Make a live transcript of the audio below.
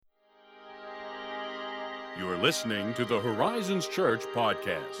You're listening to the Horizons Church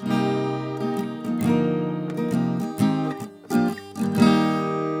podcast.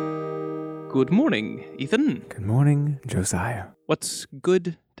 Good morning, Ethan. Good morning, Josiah. What's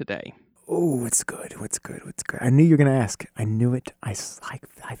good today? Oh, it's good. What's good? I knew you were going to ask. I knew it. I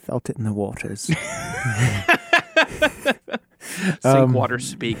felt it in the waters. Sink Water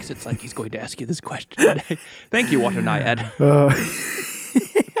speaks. It's like he's going to ask you this question today. Thank you, Water Naiad.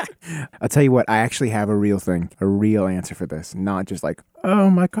 I'll tell you what, I actually have a real answer for this. Not just like, oh,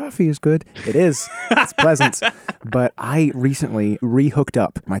 my coffee is good. It is. It's pleasant. But I recently rehooked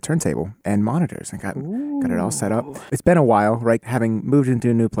up my turntable and monitors and got it all set up. It's been a while, right? Having moved into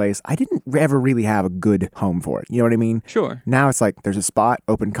a new place, I didn't ever really have a good home for it. You know what I mean? Sure. Now it's like there's a spot,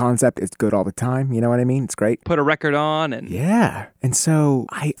 open concept. It's good all the time. You know what I mean? It's great. Put a record on and... Yeah. And so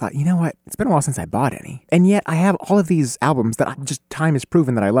I thought, you know what? It's been a while since I bought any. And yet I have all of these albums that time has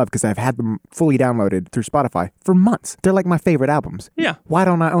proven that I love because I've had them fully downloaded through Spotify for months. They're like my favorite albums. Yeah. Why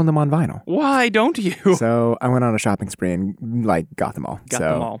don't I own them on vinyl? Why don't you? So I went on a shopping spree and got them all. Got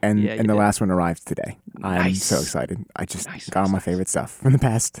them all. And Yeah, you the did. last one arrived today. I'm Nice. so excited. I just Nice, got all my favorite stuff from the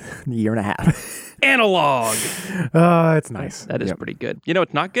past year and a half. Analog. Oh, it's nice. That is Yep. pretty good. You know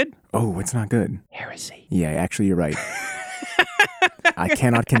what's not good? Oh, it's not good. Heresy. Yeah, actually, you're right. I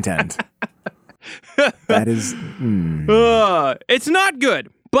cannot contend. That is... It's not good.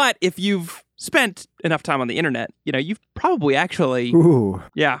 But if you've spent enough time on the internet, you've probably actually... Ooh,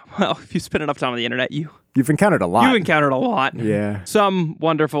 Yeah, well, if you spend enough time on the internet, you've you've encountered a lot. encountered a lot. Yeah. Some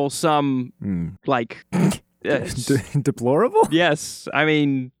wonderful, some like... Deplorable? Yes. I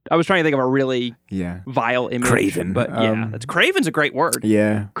mean, I was trying to think of a really Yeah. vile image. Craven. But that's Craven's a great word.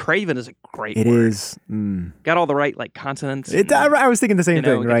 Yeah. Craven is a great It word. is. Got all the right consonants. I was thinking the same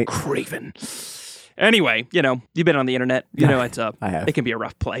thing, right? Craven. Anyway, you've been on the internet. I have. It can be a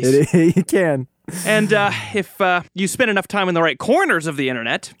rough place. You can. And if you spend enough time in the right corners of the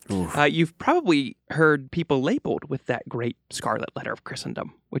internet, you've probably heard people labeled with that great scarlet letter of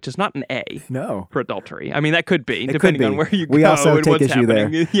Christendom, which is not an A. No. For adultery. I mean, that could be, It depending could on be. where you We go also and take what's issue there.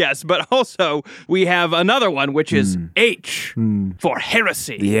 happening. Yes, but also we have another one, which is H for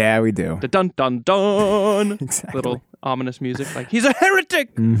heresy. Yeah, we do. Dun dun dun. Exactly. Little ominous music, like he's a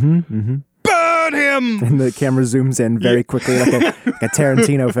heretic. Mm-hmm. Burn him. And the camera zooms in very quickly, like a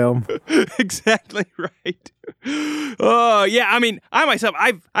Tarantino film. Exactly right. Oh yeah, I mean, I myself,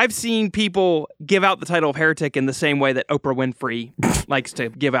 I've seen people give out the title of heretic in the same way that Oprah Winfrey likes to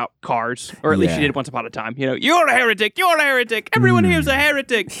give out cars, or at least she Yeah. did once upon a time. You're a heretic. You're a heretic. Everyone here's a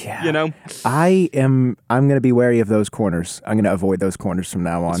heretic. Yeah. I'm going to be wary of those corners. I'm going to avoid those corners from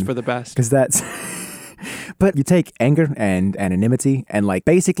now on. It's for the best. Because that's... But you take anger and anonymity and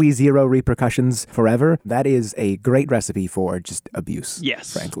basically zero repercussions forever. That is a great recipe for just abuse.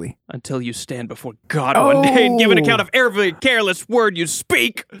 Yes. Frankly. Until you stand before God one day and give an account of every careless word you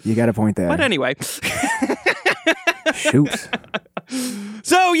speak. You got a point there. But anyway. Shoot.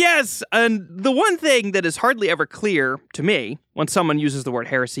 So, yes, and the one thing that is hardly ever clear to me when someone uses the word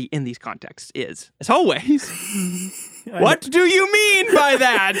heresy in these contexts is, as always, what do you mean by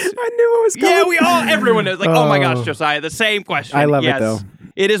that? I knew it was coming. Yeah, everyone knows. Like, oh my gosh, Josiah, the same question. I love it, Yes. though.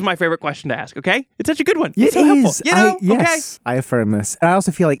 It is my favorite question to ask, okay? It's such a good one. It It's so helpful. is. Okay? I affirm this. And I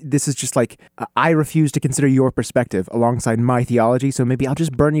also feel like this is just I refuse to consider your perspective alongside my theology, so maybe I'll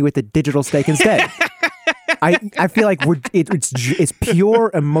just burn you with the digital stake instead. I feel like it's pure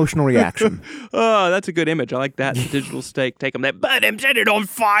emotional reaction. Oh, that's a good image. I like that. The digital stake. Take them there. Burn him, set it on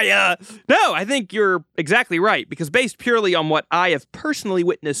fire. No, I think you're exactly right, because based purely on what I have personally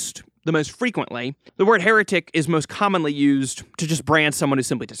witnessed the most frequently, the word heretic is most commonly used to just brand someone who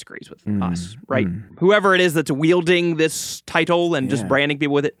simply disagrees with us, right? Whoever it is that's wielding this title and just Yeah. branding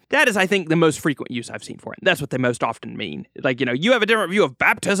people with it, that is, I think, the most frequent use I've seen for it. That's what they most often mean. Like, you have a different view of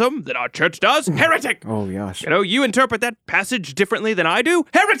baptism than our church does. Heretic! Oh, gosh. You interpret that passage differently than I do.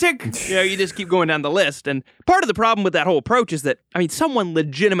 Heretic! You just keep going down the list. And part of the problem with that whole approach is that, someone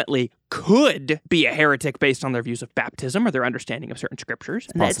legitimately could be a heretic based on their views of baptism or their understanding of certain scriptures.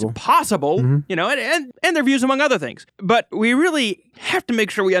 And possible. it's possible, and their views among other things. But we really have to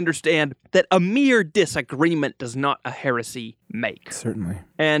make sure we understand that a mere disagreement does not a heresy make. Certainly.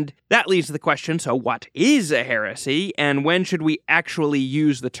 And that leads to the question, so what is a heresy, and when should we actually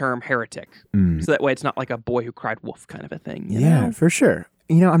use the term heretic? So that way it's not like a boy who cried wolf kind of a thing. you Yeah, know? for sure.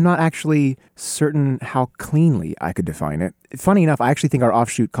 I'm not actually certain how cleanly I could define it. Funny enough, I actually think our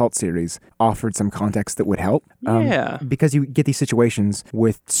offshoot cult series offered some context that would help. Yeah. Because you get these situations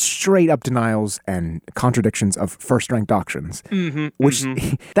with straight up denials and contradictions of first-rank doctrines, which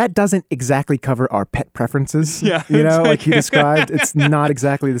that doesn't exactly cover our pet preferences. Yeah. Like you described, it's not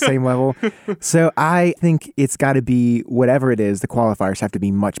exactly the same level. So I think it's got to be, whatever it is, the qualifiers have to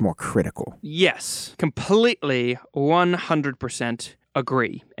be much more critical. Yes, completely, 100%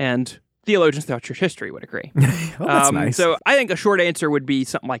 agree. And theologians throughout church history would agree. Oh, that's nice. So I think a short answer would be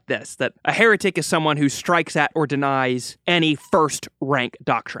something like this, that a heretic is someone who strikes at or denies any first-rank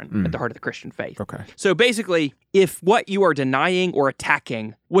doctrine at the heart of the Christian faith. Okay. So basically, if what you are denying or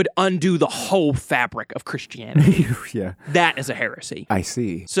attacking would undo the whole fabric of Christianity, Yeah. that is a heresy. I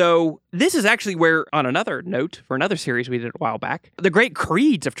see. So this is actually where, on another note, for another series we did a while back, the great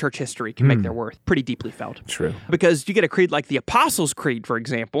creeds of church history can make their worth pretty deeply felt. True. Because you get a creed like the Apostles' Creed, for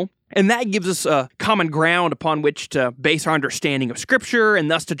example, and that gives us a common ground upon which to base our understanding of Scripture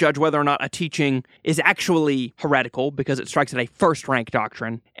and thus to judge whether or not a teaching is actually heretical because it strikes at a first-rank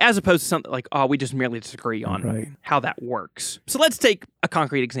doctrine, as opposed to something like, we just merely disagree on how that works. So let's take a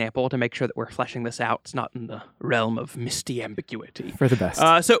concrete example to make sure that we're fleshing this out. It's not in the realm of misty ambiguity. For the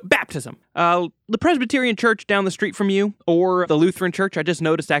best. So baptism. The Presbyterian church down the street from you, or the Lutheran church, I just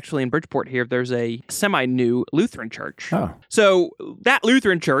noticed actually in Bridgeport here, there's a semi-new Lutheran church. Oh. So that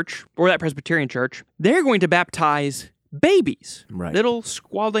Lutheran church, or that Presbyterian church, they're going to baptize babies, little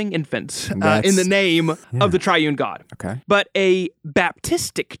squalling infants, in the name of the triune God. Okay. But a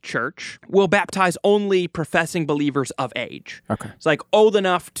Baptistic church will baptize only professing believers of age. Okay. It's like old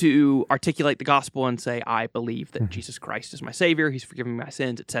enough to articulate the gospel and say, I believe that Jesus Christ is my Savior, He's forgiven my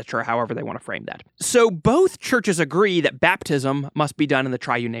sins, etc., however they want to frame that. So both churches agree that baptism must be done in the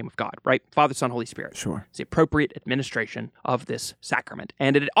triune name of God, right? Father, Son, Holy Spirit. Sure. It's the appropriate administration of this sacrament.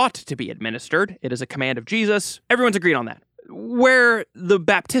 And it ought to be administered. It is a command of Jesus. Everyone's agreed on that. Where the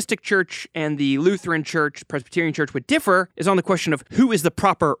Baptistic church and the Lutheran church, Presbyterian church would differ is on the question of who is the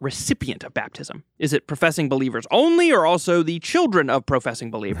proper recipient of baptism. Is it professing believers only or also the children of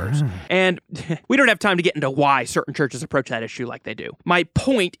professing believers? And we don't have time to get into why certain churches approach that issue like they do. My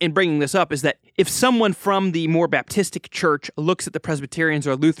point in bringing this up is that if someone from the more Baptistic church looks at the Presbyterians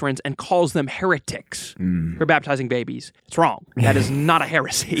or Lutherans and calls them heretics for baptizing babies, it's wrong. That is not a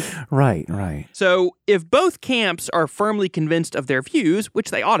heresy. Right. So if both camps are firmly convinced of their views, which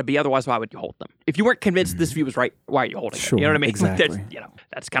they ought to be, otherwise why would you hold them? If you weren't convinced this view was right, why are you holding it? You know what I mean? Exactly.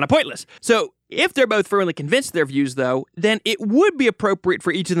 That's kind of pointless. So if they're both firmly convinced of their views, though, then it would be appropriate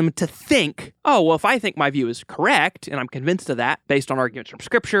for each of them to think, if I think my view is correct, and I'm convinced of that based on arguments from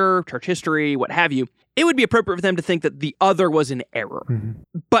Scripture, church history, what have you, it would be appropriate for them to think that the other was in error.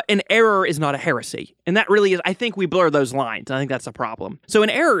 But an error is not a heresy. And that really is, I think we blur those lines. I think that's a problem. So an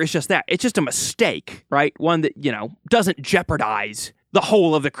error is just that. It's just a mistake, right? One that, doesn't jeopardize the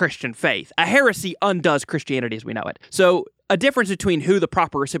whole of the Christian faith. A heresy undoes Christianity as we know it. So a difference between who the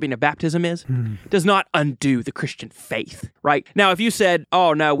proper recipient of baptism is does not undo the Christian faith, right? Now, if you said,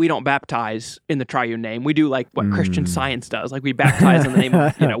 oh, no, we don't baptize in the triune name. We do like what Christian Science does. Like we baptize in the name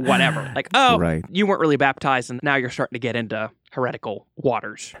of, whatever. Like, you weren't really baptized and now you're starting to get into heretical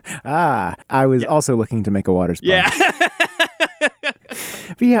waters. I was also looking to make a water splash. Yeah.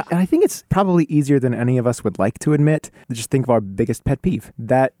 But yeah, and I think it's probably easier than any of us would like to admit to just think of our biggest pet peeve.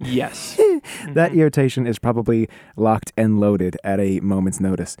 That that irritation is probably locked and loaded at a moment's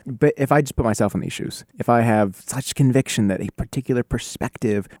notice. But if I just put myself in these shoes, if I have such conviction that a particular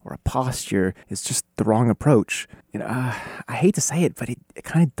perspective or a posture is just the wrong approach, I hate to say it, but it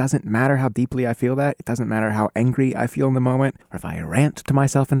kind of doesn't matter how deeply I feel that. It doesn't matter how angry I feel in the moment, or if I rant to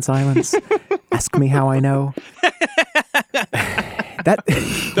myself in silence. Ask me how I know.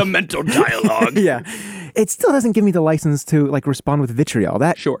 The mental dialogue. Yeah. It still doesn't give me the license to respond with vitriol.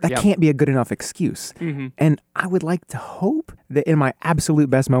 That can't be a good enough excuse. And I would like to hope that in my absolute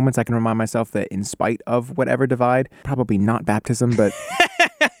best moments, I can remind myself that in spite of whatever divide, probably not baptism, but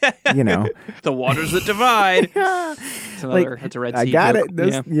the waters that divide. That's a Red Sea I got joke.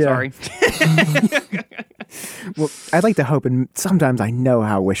 it. Sorry. Well, I'd like to hope, and sometimes I know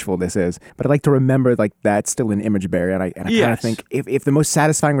how wishful this is, but I'd like to remember that's still an image bearer, and I kind of think if the most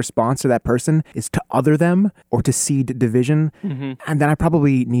satisfying response to that person is to other them or to seed division, and then I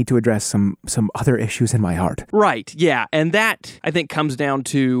probably need to address some other issues in my heart. Right, yeah, and that I think comes down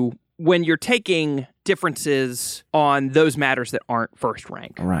to when you're taking differences on those matters that aren't first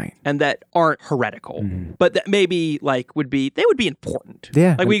rank. Right. And that aren't heretical, but that maybe they would be important.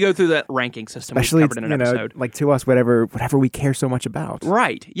 Yeah. Like we go through that ranking system Especially, we covered in an episode. like to us, whatever we care so much about.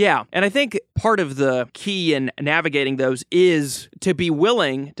 Right. Yeah. And I think part of the key in navigating those is to be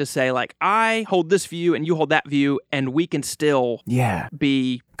willing to say, like, I hold this view and you hold that view, and we can still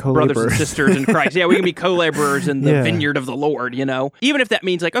be brothers and sisters in Christ. Yeah, we can be co-laborers in the vineyard of the Lord, Even if that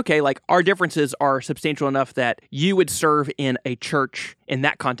means our differences are substantial enough that you would serve in a church in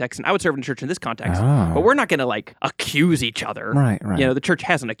that context, and I would serve in a church in this context. Oh. But we're not going to accuse each other. Right. The church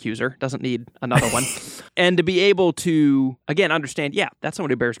has an accuser, doesn't need another one. And to be able to, again, understand, that's someone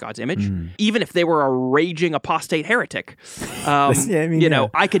who bears God's image, even if they were a raging apostate heretic.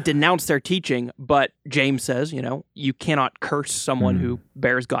 I could denounce their teaching, but James says, you cannot curse someone who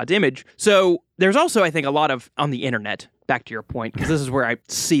bears God's image. So there's also, I think, a lot of, on the internet, back to your point, because this is where I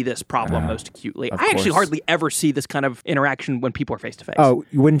see this problem most acutely. I actually hardly ever see this kind of interaction when people are face-to-face. Oh,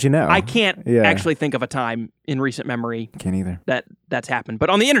 wouldn't you know? I can't actually think of a time in recent memory Can't either. that's happened. But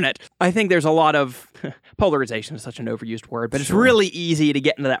on the internet, I think there's a lot of polarization is such an overused word, but it's really easy to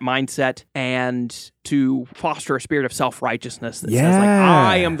get into that mindset and to foster a spirit of self-righteousness that says,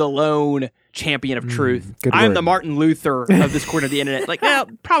 I am the lone champion of truth. I'm the Martin Luther of this corner of the internet.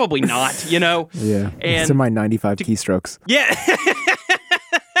 Probably not, Yeah. And it's in my 95 keystrokes. Yeah.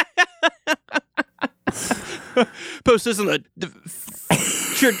 Post this on the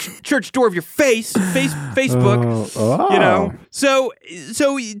church door of your Facebook,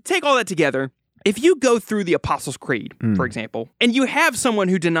 So you take all that together. If you go through the Apostles' Creed, for example, and you have someone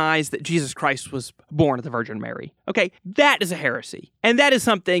who denies that Jesus Christ was born of the Virgin Mary, okay, that is a heresy. And that is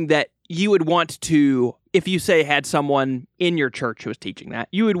something that you would want to, if you say had someone in your church who was teaching that,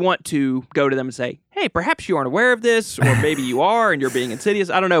 you would want to go to them and say, hey, perhaps you aren't aware of this, or maybe you are and you're being insidious.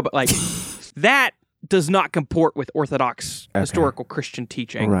 I don't know, but that does not comport with Orthodox historical Christian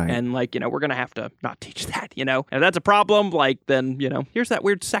teaching. Right. And we're going to have to not teach that, And if that's a problem, then, here's that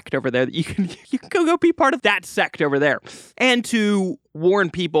weird sect over there that you can go be part of that sect over there. And to warn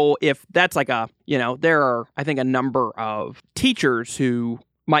people if that's there are, I think, a number of teachers who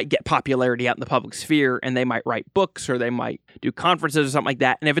might get popularity out in the public sphere, and they might write books or they might do conferences or something like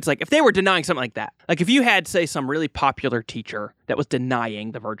that. And if it's if they were denying something like that, if you had, say, some really popular teacher that was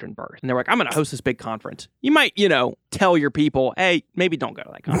denying the virgin birth, and they're I'm going to host this big conference, you might, tell your people, hey, maybe don't go to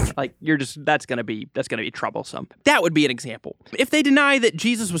that conference. That's going to be troublesome. That would be an example. If they deny that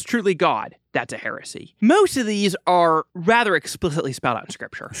Jesus was truly God, that's a heresy. Most of these are rather explicitly spelled out in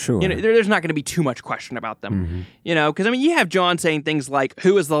Scripture. Sure. There's not going to be too much question about them. Because you have John saying things like,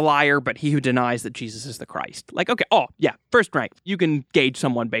 "Who is the liar but he who denies that Jesus is the Christ?" First rank. You can gauge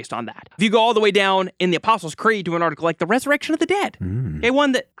someone based on that. If you go all the way down in the Apostles' Creed to an article like the resurrection of the dead,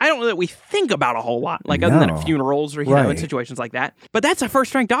 one that I don't know that we think about a whole lot, other than at funerals or in situations like that. But that's a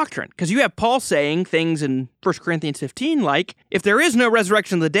first rank doctrine, because you have Paul saying things in 1 Corinthians 15 if there is no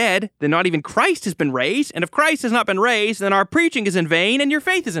resurrection of the dead, then not even Christ has been raised, and if Christ has not been raised, then our preaching is in vain and your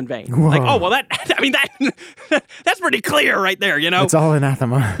faith is in vain. Whoa. That's pretty clear right there, It's all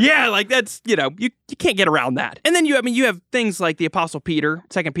anathema. Yeah, that's, you can't get around that. And then you have things like the Apostle Peter,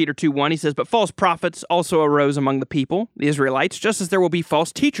 2 Peter 2:1, he says, "But false prophets also arose among the people, the Israelites, just as there will be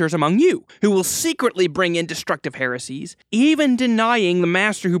false teachers among you, who will secretly bring in destructive heresies, even denying the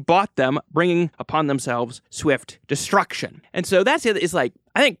master who bought them, bringing upon themselves swift destruction." And so that's it. It's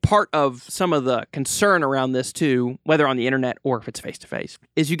I think part of some of the concern around this too, whether on the internet or if it's face-to-face,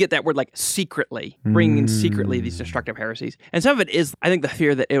 is you get that word secretly, bringing in secretly these destructive heresies. And some of it is, I think, the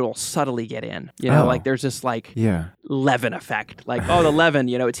fear that it will subtly get in. There's this leaven effect. The leaven,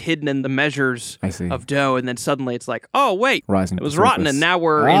 it's hidden in the measures of dough, and then suddenly it's oh, wait, it was rotten and now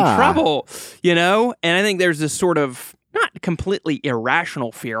we're in trouble, And I think there's this sort of not completely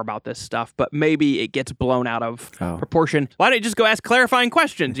irrational fear about this stuff, but maybe it gets blown out of proportion. Why don't you just go ask clarifying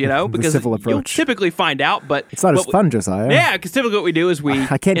questions, because civil approach. You'll typically find out, but it's not as fun, Josiah. Yeah, because typically what we do is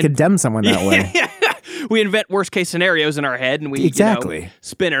I can't condemn someone that way. We invent worst case scenarios in our head, and we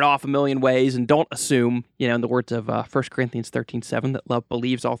spin it off a million ways and don't assume, in the words of 1 Corinthians 13:7, that love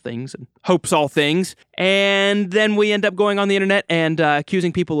believes all things and hopes all things. And then we end up going on the internet and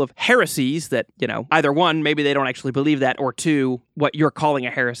accusing people of heresies that, either one, maybe they don't actually believe that, or two, what you're calling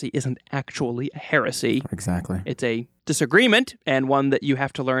a heresy isn't actually a heresy. Exactly. It's a disagreement, and one that you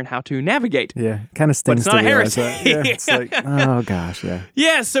have to learn how to navigate. Yeah, kind of stings to realize that. Yeah, it's oh gosh, yeah.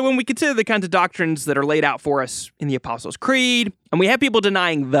 Yeah, so when we consider the kinds of doctrines that are laid out for us in the Apostles' Creed, and we have people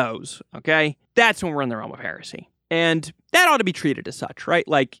denying those, okay, that's when we're in the realm of heresy. And that ought to be treated as such, right?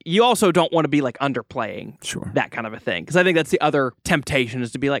 Like, you also don't want to be like underplaying that kind of a thing. Because I think that's the other temptation,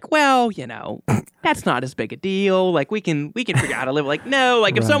 is to be like, well, that's not as big a deal. Like, we can figure out how to live. Like, no,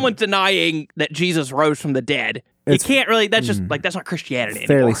 like if someone's denying that Jesus rose from the dead, you can't really, that's just like, that's not Christianity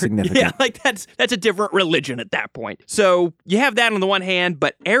fairly anymore. significant. Yeah, like that's a different religion at that point. So you have that on the one hand,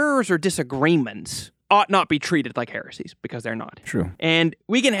 but errors or disagreements ought not be treated like heresies, because they're not. True. And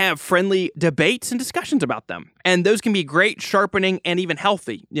we can have friendly debates and discussions about them. And those can be great, sharpening, and even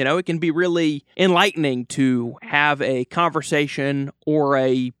healthy. It can be really enlightening to have a conversation or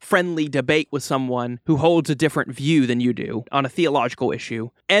a friendly debate with someone who holds a different view than you do on a theological issue,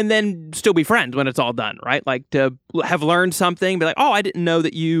 and then still be friends when it's all done, right? Like, to have learned something, be like, oh, I didn't know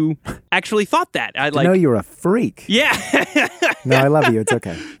that you actually thought that. I know you're a freak. Yeah. No, I love you. It's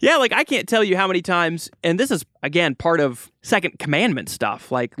okay. Yeah, like, I can't tell you how many times, and this is, again, part of Second Commandment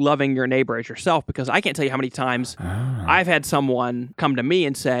stuff, like loving your neighbor as yourself, because I can't tell you how many times I've had someone come to me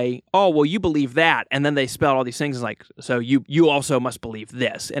and say, oh, well, you believe that, and then they spell all these things, like, so you also must believe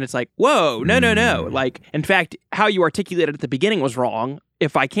this. And it's like, whoa, no. Like, in fact, how you articulated at the beginning was wrong.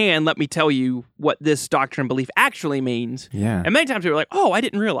 If I can, let me tell you what this doctrine and belief actually means. Yeah. And many times people are like, oh, I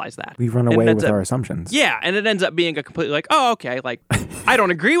didn't realize that. We run away with our assumptions. Yeah, and it ends up being a completely like, oh, okay, like, I don't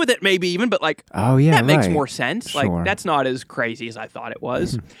agree with it maybe even, but like, oh, yeah, that makes more sense. Sure. Like, that's not as crazy as I thought it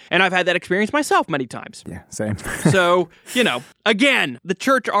was. And I've had that experience myself many times. Yeah, same. So, again, the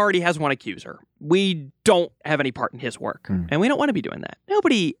church already has one accuser. We don't have any part in his work, and we don't want to be doing that.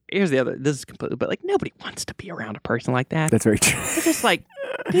 This is completely, but like, nobody wants to be around a person like that. That's very true. It's just like,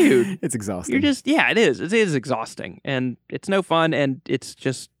 dude. It's exhausting. It is. It is exhausting, and it's no fun, and it's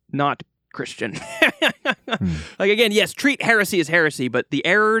just not Christian. Like, again, yes, treat heresy as heresy, but the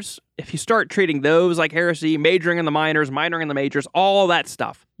errors, if you start treating those like heresy, majoring in the minors, minoring in the majors, all that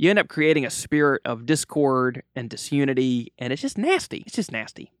stuff, you end up creating a spirit of discord and disunity, and it's just nasty. It's just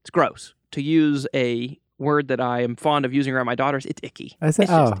nasty. It's gross. To use a word that I am fond of using around my daughters, it's icky.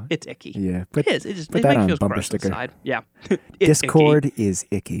 It's icky. Yeah. It is. It put that makes on me feel bumper gross sticker. inside. Yeah. Discord icky. is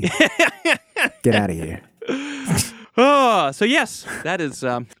icky. Get out of here. So yes, that is,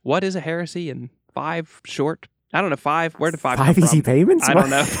 what is a heresy in 5 short, I don't know, 5, where did 5 come 5 from? easy payments? I don't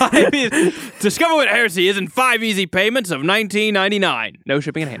know. Discover what heresy is in 5 easy payments of $19.99. No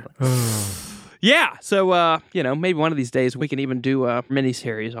shipping and handling. Yeah, so, maybe one of these days we can even do a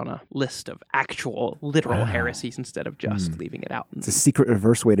mini-series on a list of actual, literal heresies instead of just leaving it out. It's a secret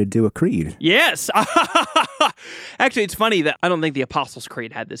reverse way to do a creed. Yes! Actually, it's funny that I don't think the Apostles'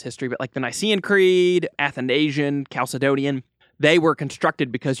 Creed had this history, but like the Nicene Creed, Athanasian, Chalcedonian, they were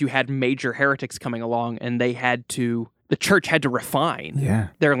constructed because you had major heretics coming along, and the church had to refine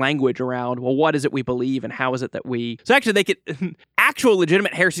their language around, well, what is it we believe and how is it that we... So actually, they could... Actual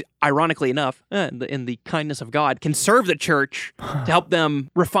legitimate heresies, ironically enough, in the kindness of God, can serve the church to help them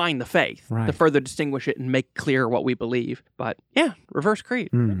refine the faith, to further distinguish it and make clear what we believe. But yeah, reverse creed.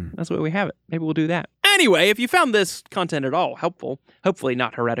 That's the way we have it. Maybe we'll do that. Anyway, if you found this content at all helpful, hopefully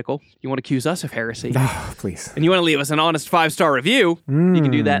not heretical, you want to accuse us of heresy, please, and you want to leave us an honest 5-star review, you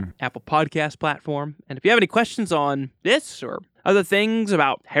can do that Apple Podcast platform. And if you have any questions on this or other things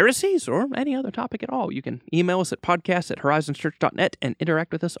about heresies or any other topic at all, you can email us at podcast@horizonschurch.net and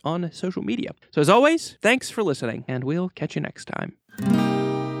interact with us on social media. So as always, thanks for listening, and we'll catch you next time.